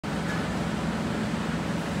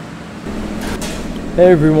Hey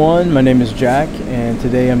everyone, my name is Jack, and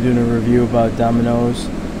today I'm doing a review about Domino's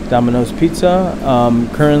Pizza.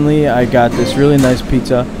 Currently, I got this really nice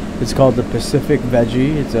pizza. It's called the Pacific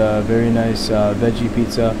Veggie. It's a very nice veggie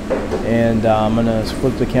pizza, and I'm gonna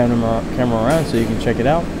flip the camera around so you can check it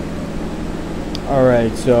out. All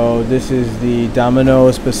right, so this is the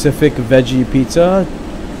Domino's Pacific Veggie Pizza.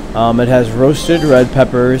 It has roasted red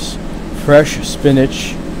peppers, fresh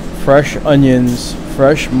spinach, fresh onions,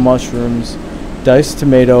 fresh mushrooms, diced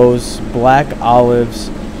tomatoes, black olives,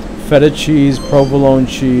 feta cheese, provolone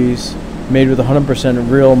cheese, made with 100%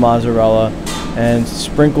 real mozzarella, and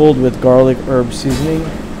sprinkled with garlic herb seasoning.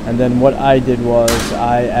 And then what I did was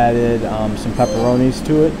I added some pepperonis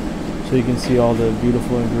to it, so you can see all the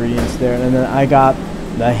beautiful ingredients there. And then I got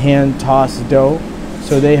the hand tossed dough.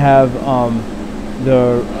 So they have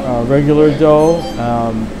the regular dough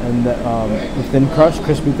and the thin crust,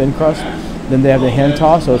 crispy thin crust. Then they have the hand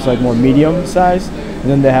toss, so it's like more medium size. And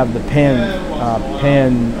then they have the pan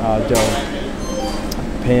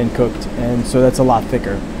cooked, and so that's a lot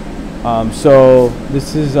thicker. So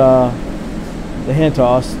this is the hand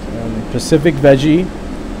tossed Pacific Veggie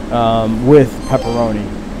with pepperoni.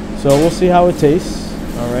 So we'll see how it tastes.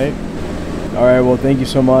 All right. Well, thank you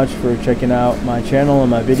so much for checking out my channel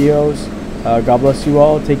and my videos. God bless you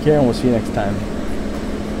all. Take care, and we'll see you next time.